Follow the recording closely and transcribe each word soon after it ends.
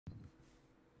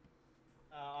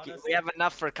honestly, We have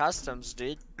enough for customs,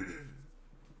 dude.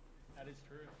 that is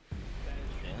true.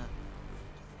 Yeah.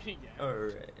 Yeah.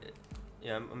 Alright.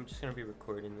 Yeah, I'm just gonna be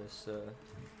recording this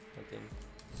thing.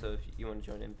 So if you want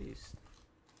to join in, Beast,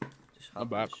 just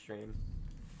hop on the stream.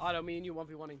 Auto, me and you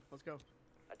 1v1ing. Let's go.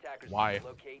 Why?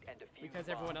 Because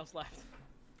everyone else left.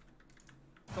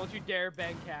 Don't you dare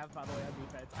bang Cav, by the way, on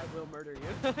defense. I will murder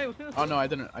you. I will. Oh no, I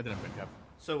didn't bang Cav.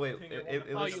 So wait, it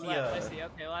Oh, was you the left. I see.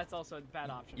 Okay, well, that's also a bad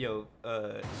option. yo,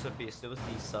 so Beast, it was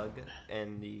the Sug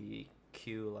and the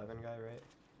Q11 guy, right?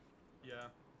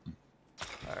 Yeah.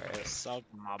 Alright. Suck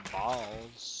my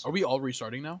balls. Are we all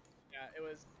restarting now? Yeah, it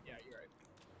was. Yeah, you're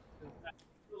right.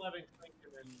 11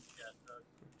 and then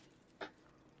yeah.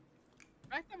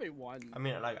 I thought we won. I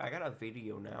mean, like, I got a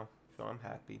video now, so I'm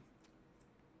happy.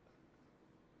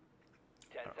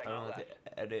 10 I seconds don't have left.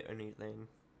 to edit anything.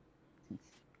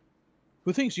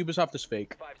 Who thinks Ubisoft is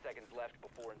fake? 5 seconds left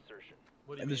before insertion.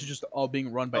 What do you And mean? this is just all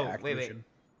being run by Oh, Activision.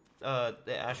 wait.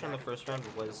 The Ash on the first round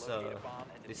was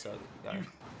the Sug guy.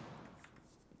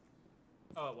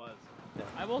 Oh, it was. Yeah.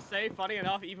 I will say, funny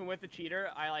enough, even with the cheater,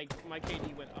 my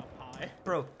KD went up high.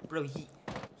 Bro, he.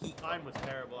 Mine was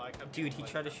terrible. I kept Dude, he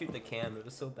tried to shoot the cam. It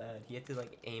was so bad. He had to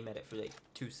like aim at it for like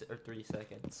 2 or 3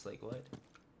 seconds. Like what?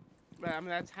 But, I mean,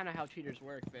 that's kind of how cheaters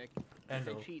work, Vic. I If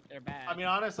they know. cheat, they're bad. I mean,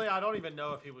 honestly, I don't even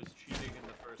know if he was cheating in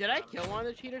the first. Did I round. kill one of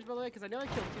the cheaters, by the way? Because I know I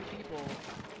killed 2 people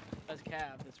as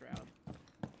Cav this round.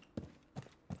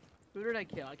 Who did I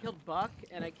kill? I killed Buck,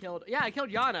 and I killed... Yeah, I killed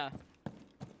Yana.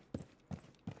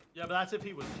 Yeah, but that's if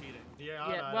he was cheating.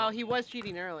 Yeah, well, he was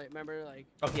cheating earlier, remember? Like...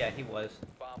 Oh yeah, he was.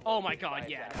 Oh my god,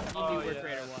 yeah. He Oh, knew where yeah.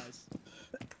 Crater was.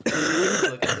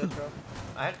 Look at this, bro.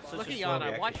 I had such Look a at slow Yana.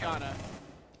 reaction Watch time. Yana.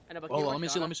 And Oh, let me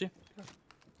see, let me see.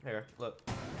 Here, look.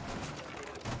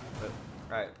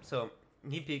 Alright, so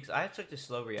he peeks. I had such a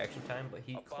slow reaction time, but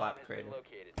he clapped Crater.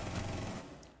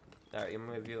 Alright, I'm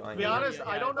gonna review on To be you. honest, Yeah,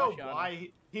 I don't know watch Yana. why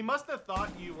he must have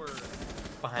thought you were.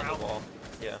 Behind the wall.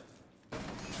 Yeah.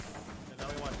 And now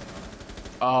we want.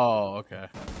 Oh, okay.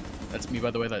 That's me,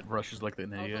 by the way, that rushes like an I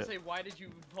was gonna idiot. say, why did you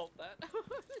vote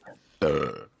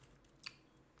that?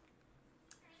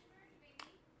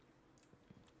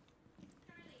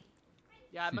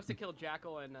 Yeah, I must have killed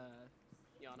Jackal and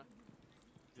Yana.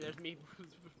 There's me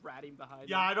ratting behind.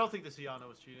 Yeah, him. I don't think the Sienna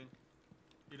was cheating.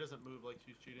 He doesn't move like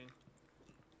she's cheating.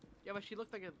 Yeah, but she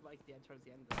looked like towards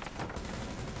the end. Of it.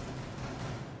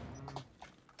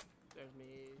 There's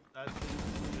me. That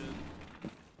seems legit.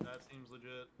 That seems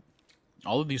legit.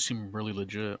 All of these seem really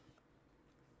legit.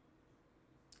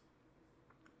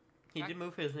 He did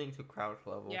move his thing to crouch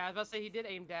level. Yeah, I was about to say he did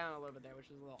aim down a little bit there, which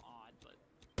is a little odd, but.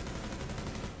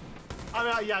 I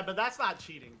mean, yeah, but that's not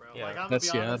cheating, bro. Yeah. Like, I'm That's-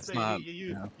 gonna be yeah, honest. that's not-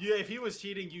 You, if he was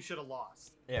cheating, you should have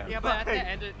lost. Yeah. Yeah, but at the Like-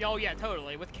 end, oh yeah,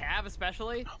 totally. With Cav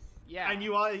especially. Yeah. And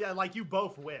you, yeah, like you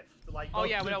both whiffed. Like. Oh both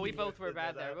yeah, of no, we you both whiffed were into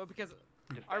bad there, that. but because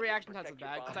our reaction time was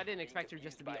bad, because I didn't expect her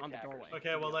just to be on the doorway.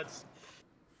 Okay, well let's.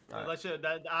 Alright. Let's.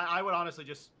 I would honestly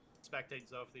just spectate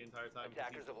Zoph the entire time. 'cause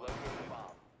Attackers he's have the located the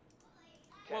bomb.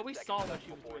 Well, we 10 saw seconds what left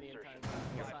she was before doing the entire insertion. time.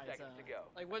 5 Besides, seconds to go.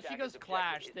 like when she Attackers goes objective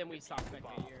clash, is then we to stop defuse the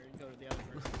bomb. spectating her and go to the other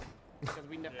person. Because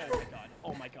we know.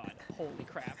 Oh my god. Holy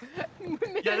crap.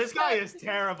 Yeah, this guy is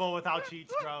terrible without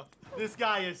cheats, bro. This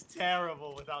guy is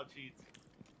terrible without cheats.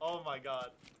 Oh my god.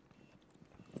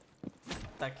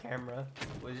 That camera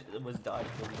was dodged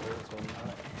when the was going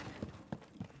on.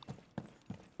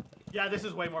 Yeah, this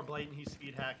is way more blatant. He's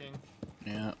speed hacking.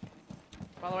 Yeah.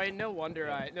 By the way, no wonder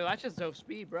No, that's just Zoph's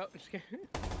speed, bro. Just kidding.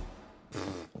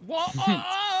 Whoa!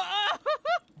 Oh!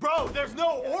 Bro, there's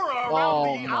no aura around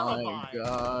Oh the my alibi.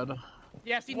 god.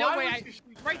 Yeah, see, Why no way. would you-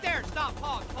 Right there. Stop.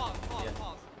 Pause. Yeah.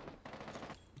 Pause.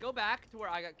 Go back to where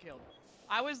I got killed.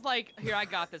 I was like, here, I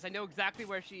got this. I know exactly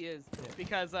where she is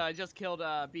because I just killed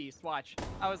Beast. Watch.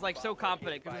 I was like so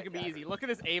confident because it's gonna be easy. Look at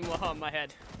this aim on my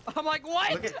head. I'm like,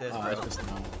 what? Look at this, Oh, bro. that's just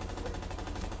not-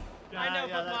 I know,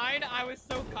 Yeah, but that- mine, I was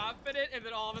so confident, and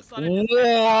then all of a sudden.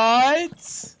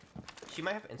 What? She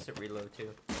might have instant reload too.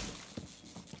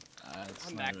 That's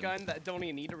On not that even- gun, that don't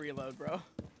even need to reload, bro.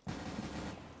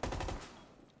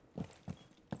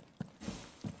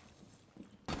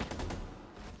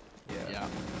 Yeah.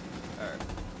 Alright.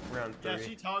 Round 3. Yeah,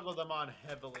 she toggled them on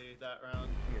heavily that round.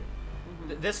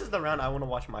 This is the round I want to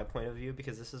watch my point of view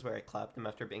because this is where I clapped him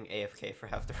after being AFK for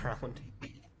half the round.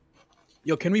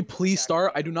 Yo, can we please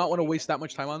start? I do not want to waste that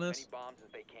much time on As this. many bombs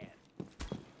as they can.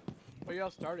 What are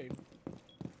y'all starting?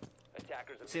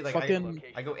 Attackers have See, like, Fucking-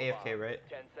 I go AFK, right?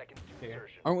 10 seconds to Here.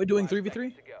 insertion. Aren't we doing 5 3v3?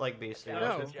 seconds to go. Like Beast. I Yeah.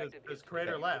 know. Because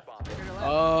Creator left.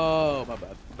 Oh, my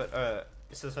bad. But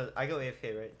so I go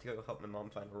AFK, right, to go help my mom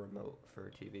find a remote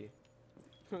for TV.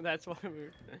 That's why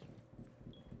we're.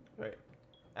 Right.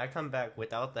 I come back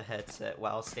without the headset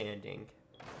while standing.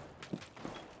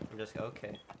 I'm just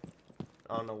okay.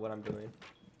 I don't know what I'm doing.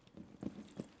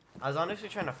 I was honestly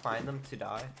trying to find them to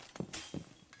die.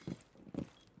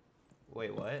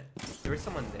 Wait, what? There was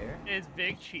someone there? Is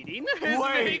Vic cheating?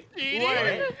 Wait,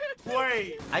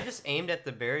 wait. I just aimed at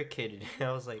the barricade and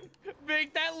I was like,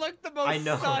 Vic, that looked the most I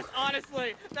know. sus,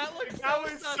 honestly. That looked That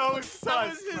was so That sus,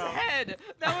 was his bro. head.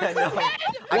 That I was know. his head.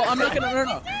 Well, I'm not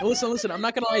gonna. No. Listen. I'm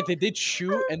not gonna lie. They did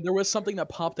shoot, and there was something that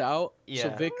popped out. So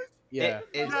Yeah. Vic. Yeah.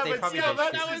 They but probably still, did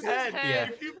that shoot. was his head. head.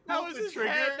 Yeah. If you That pulled was the his trigger,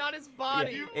 head, not his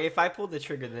body. Yeah. If I pulled the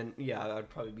trigger, then yeah, I'd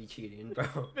probably be cheating, bro.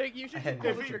 Vic, you should I just had pull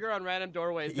no the idea. trigger on random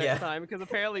doorways Yeah. next time, because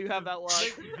apparently you have that luck.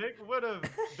 Vic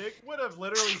would have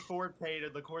literally forte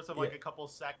in the course of like Yeah. a couple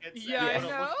seconds. and Yeah, it I would've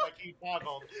know. looked like he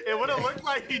toggled. It would have looked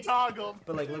like he toggled.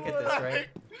 But like, look at this, right?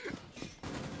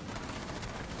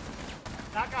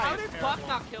 That guy How is did terrible. Buck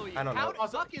not kill you? I don't know.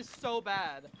 Buck is so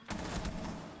bad.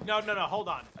 No, hold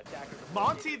on. Attackers have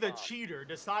Monty located the a bomb. cheater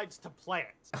decides to plant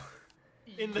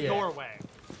in the Yeah. doorway.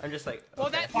 I'm just like, Well,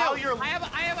 okay. that While no, you're- I have a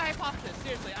hypothesis.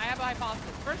 Seriously, I have a hypothesis.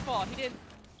 First of all, he didn't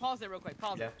pause it real quick.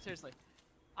 Pause Yeah. it. Seriously,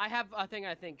 I have a thing.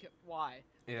 I think why.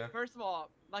 Yeah. First of all,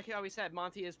 like how we said,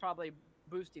 Monty is probably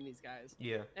boosting these guys,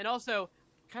 Yeah. and also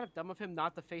kind of dumb of him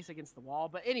not to face against the wall.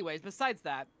 But anyways, besides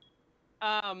that,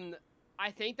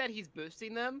 I think that he's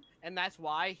boosting them, and that's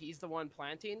why he's the one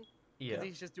planting. Yeah. Because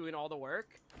he's just doing all the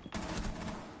work.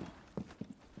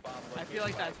 Bomb I feel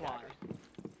like located by that's why.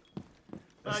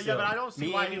 attackers. Yeah, but I don't see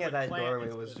me why he aiming would at that plant doorway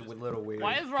instead was of a just- little weird.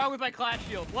 Why is wrong with my class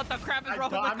shield? What the crap is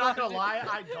wrong with my I'm not class gonna lie,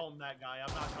 shield? I domed that guy.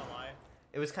 I'm not gonna lie.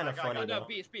 It was kind of That guy funny got- No, though.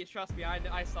 Beast, trust me,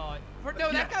 I saw it.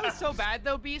 No, that guy was so bad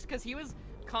though, Beast, because he was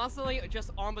constantly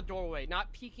just on the doorway,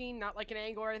 not peeking, not like an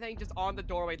angle or anything, just on the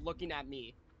doorway looking at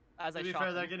me as I To be shot fair,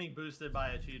 him. they're getting boosted by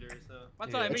a cheater, so.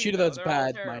 That's Yeah. what I A mean. cheater though, that's they're all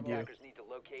bad, terrible. mind you. Attackers need to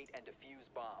locate and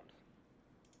defuse bombs.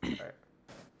 Alright.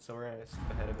 So we're gonna skip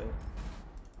ahead a bit.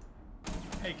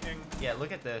 Hey, King. Yeah,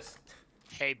 look at this.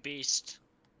 Hey, Beast.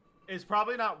 It's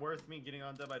probably not worth me getting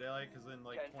on Dead by Daylight because in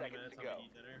like 10 20 seconds minutes to I'm gonna go.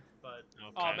 eat dinner. But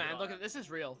Oh man, look at this is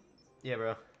real. Yeah,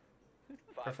 bro. 5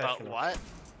 But Professional. what?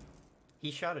 He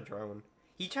shot a drone.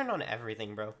 He turned on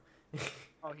everything, bro.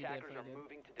 Oh, he Attackers are definitely did.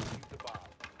 moving to defuse the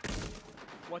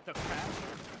bomb. What the crap?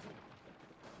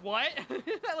 What?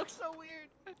 That looks so weird.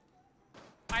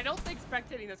 I don't think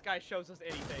spectating this guy shows us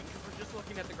anything, because we're just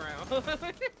looking at the ground.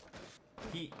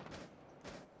 He.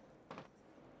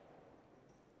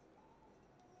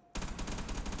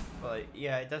 Well,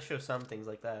 yeah, it does show some things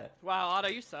like that. Wow, Otto,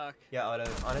 you suck. Yeah, Otto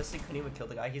honestly couldn't even kill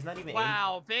the guy. He's not even.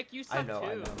 Wow, Vic, you I suck know, too.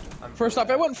 I know. I'm First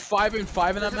off, I went 5-5 in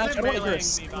that this match. I isn't don't want to hear a meleeing me, by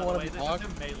single the one way. of This them talk.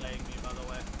 isn't meleeing me, by the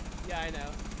way. Yeah, I know.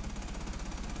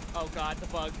 Oh god, the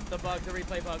bug, the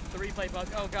replay bug, the replay bug.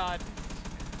 Oh god.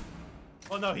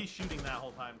 Well, no, he's shooting that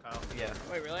whole time, Kyle. Yeah.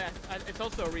 Wait, really? It's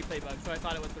also a replay bug, so I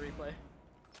thought it was the replay.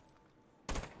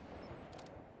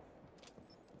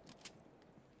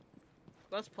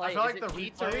 Let's play. I feel like Is it the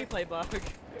cheats or replay- replay bug?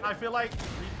 I feel like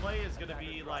replay is gonna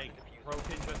be like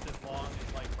broken just as long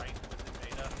as like ranked with the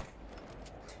beta.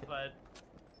 But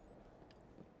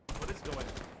what is going?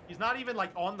 He's not even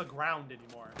like on the ground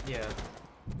anymore. Yeah.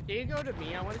 Can you go to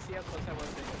me? I want to see how close I was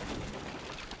to him.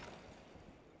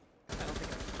 I don't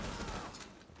think I...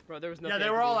 Bro, there was nothing. Yeah, they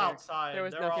I were could all do here. outside. There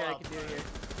was They were nothing all I could do outside. here.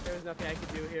 There was nothing I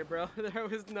could do here, bro. There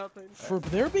was nothing. For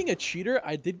there being a cheater,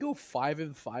 I did go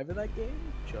 5-5 in that game.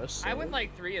 Just I went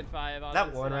saying. like 3-5. On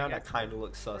That one round, I kind of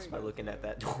looked sus by looking at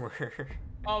that door.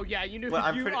 Oh yeah, you knew. Well,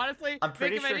 I'm you pretty- honestly. I'm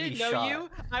pretty Vic, if sure I he didn't know shot. you,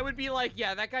 I would be like,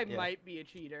 yeah, that guy Yeah. might be a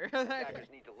cheater. Attackers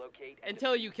need to locate and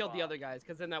Until you defuse killed the bombs. other guys,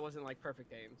 because then that wasn't like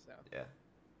perfect aim. So Yeah.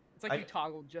 it's like I- you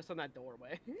toggled just on that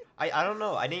doorway. I don't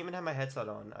know. I didn't even have my headset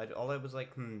on. All I was like,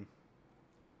 Alright.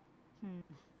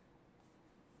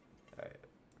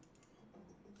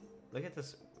 Look at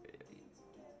this.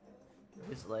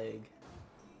 His leg.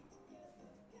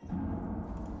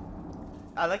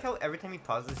 I like how every time he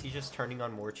pauses, he's just turning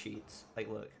on more cheats. Like,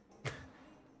 look.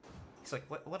 He's like,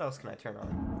 what else can I turn on?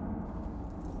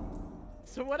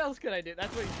 So what else could I do?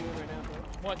 That's what he's doing right now. Bro.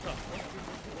 What's up?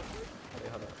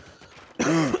 Wait, hold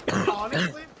on.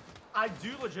 Honestly, I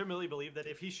do legitimately believe that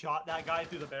if he shot that guy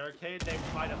through the barricade, they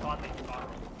might have thought they shot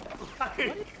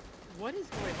him. What is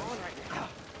going on right now?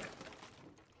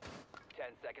 10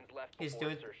 seconds left He's before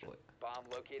doing. insertion. Bomb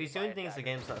located He's by doing things the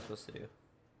attackers. game's not supposed to do.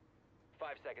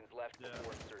 5 seconds left Yeah.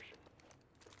 before insertion.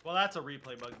 Well, that's a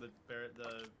replay bug. The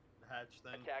hatch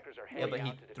thing. Attackers are Yeah, heading but he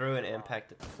out to threw defuse an the bomb.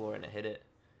 impact at the floor and it hit it.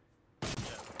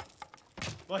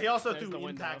 Well, he also There's the threw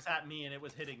window. impacts at me, and it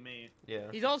was hitting me.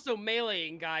 Yeah. He's also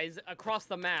meleeing guys across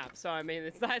the map. So I mean,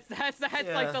 that's Yeah.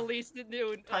 like the least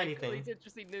new, Tiny like, thing. least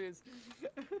interesting news.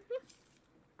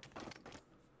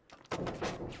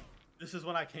 This is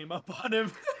when I came up on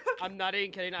him. I'm not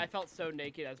even kidding. I felt so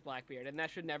naked as Blackbeard, and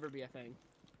that should never be a thing.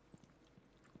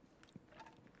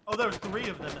 Oh, there was 3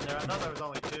 of them in there. I thought there was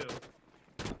only 2.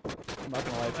 I'm not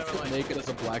gonna lie, if you They were feel like- naked as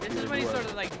a This Blackbeard, is when he you are.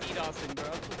 started like DDoSing,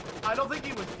 bro. I don't think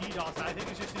he was DDoS. I think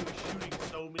it's just he was shooting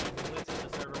so many bullets in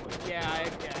the server. Yeah.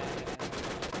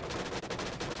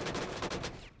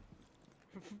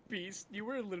 Beast, you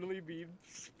were literally being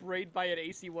sprayed by an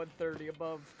AC-130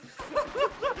 above.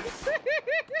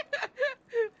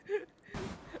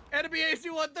 Enemy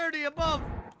AC-130 above!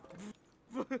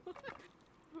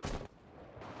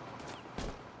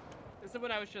 This is when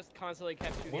I was just constantly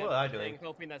kept shooting What at was I the thing, doing?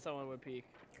 hoping that someone would peek.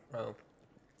 Oh.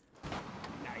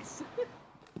 Nice.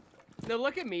 No,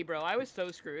 look at me, bro. I was so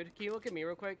screwed. Can you look at me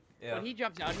real quick? Yeah. When he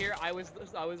jumped down here, I was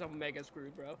mega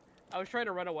screwed, bro. I was trying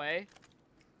to run away.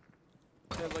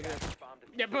 And look at this.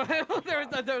 Yeah, but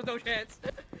there was no chance.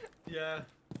 Yeah.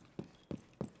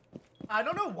 I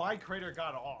don't know why Crater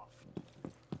got off.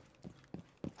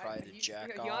 Tried to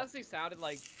jack He off. honestly sounded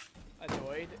like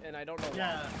annoyed, and I don't know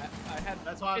Yeah. why. I had.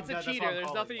 That's why It's a that's why cheater. I'm There's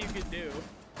calling nothing it. you can do.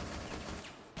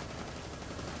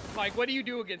 Like, what do you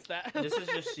do against that? This is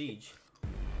just Siege.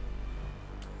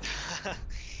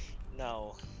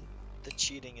 No, the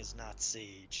cheating is not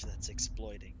Siege. That's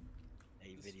exploiting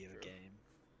a video game.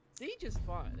 Siege is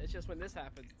fun. It's just when this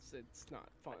happens, it's not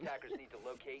fun. Attackers need to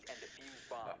locate and defuse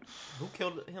bombs. Who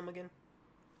killed him again?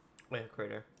 Wait,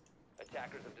 Crater.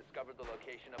 Attackers have discovered the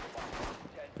location of a bomb.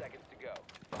 10 seconds to go.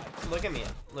 5. Look at me.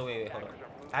 Look, wait, hold on.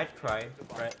 I tried,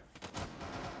 right?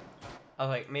 I was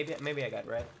like, maybe I got it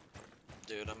right.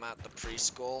 Dude, I'm at the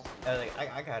preschool. I was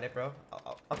like, I got it, bro.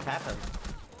 I'll tap him.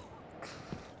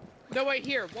 No, wait,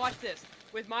 here, watch this.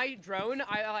 With my drone,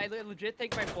 I legit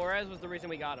think my Flores was the reason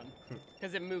we got him.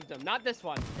 Because it moved him. Not this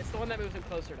one. It's the one that moves him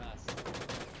closer to us.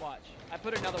 Watch. I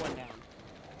put another one down.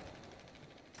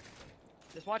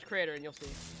 Just watch Crater and you'll see.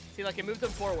 See, like, it moved him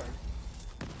forward.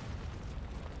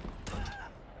 Do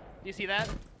you see that?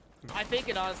 I think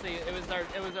it honestly,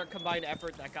 it was our combined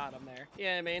effort that got him there. You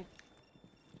know what I mean?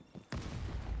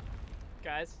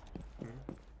 Guys?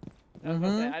 I was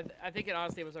gonna say, I think it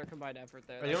honestly was our combined effort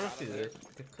there. I that don't got see him there. this.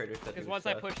 The Crater said Because once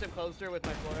I pushed him closer with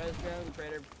my Flores drone, the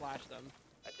Crater flashed them.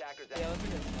 Attackers Yeah, let's do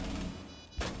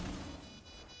this.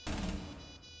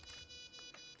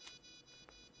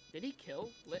 Did he kill?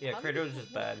 Yeah, How did Crater he was kill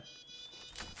just him? bad.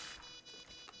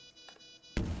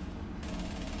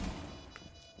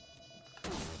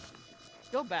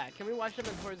 Go back. Can we watch him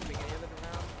towards the beginning of the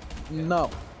round? No,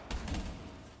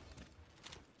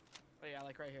 Oh yeah,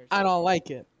 like right here. I don't like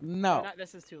it. Oh, No. not,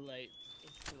 this is too late.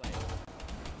 It's too late.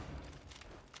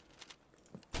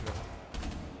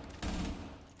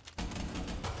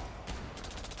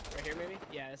 Right here, maybe?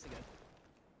 Yeah, this is good.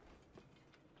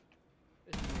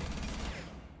 This is good.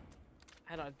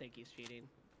 I don't think he's cheating.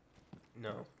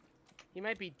 No. He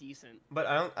might be decent. But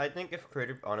I don't. I think if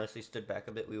Crater honestly stood back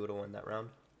a bit, we would have won that round.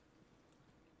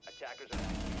 Attackers are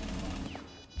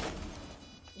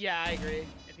Yeah, I agree.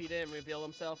 If he didn't reveal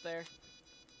himself there.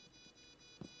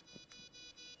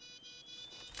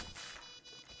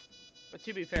 But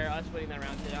to be fair, us winning that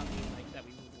round did not mean like that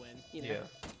we would win. You know.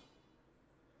 Yeah.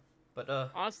 But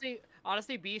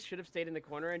Honestly, Beast should have stayed in the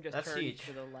corner and just That's turned Siege.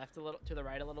 to the left a little, to the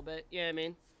right a little bit. You know what I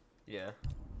mean? yeah.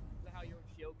 How your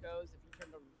shield goes. If you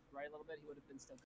turned to the right a little bit, he would have been still